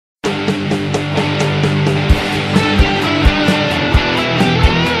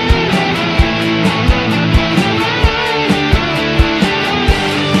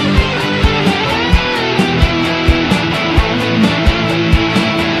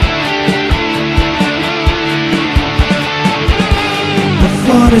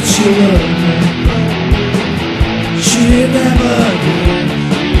that she loved me. She never did.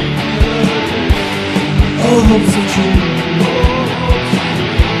 All hopes are true.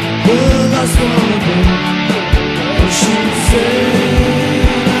 Were lost on the way. And she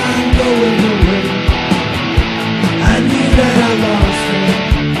said, I'm going away. I knew that I lost her,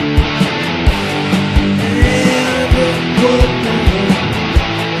 and it would never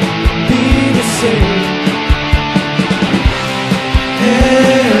be the same.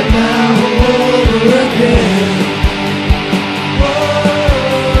 And now I'm over again. Whoa,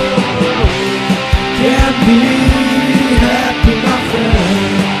 can't be happy, my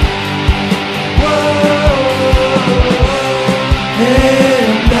friend. Whoa,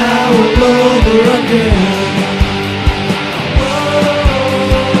 and now I'm over again. Whoa,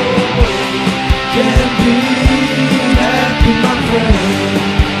 can't be happy, my friend.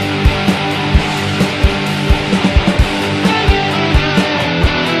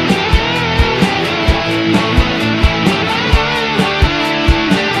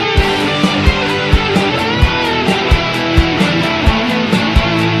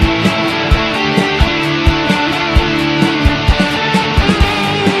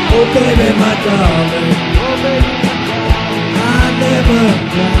 Oh baby, my darling, I never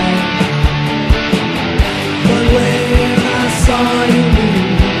cried.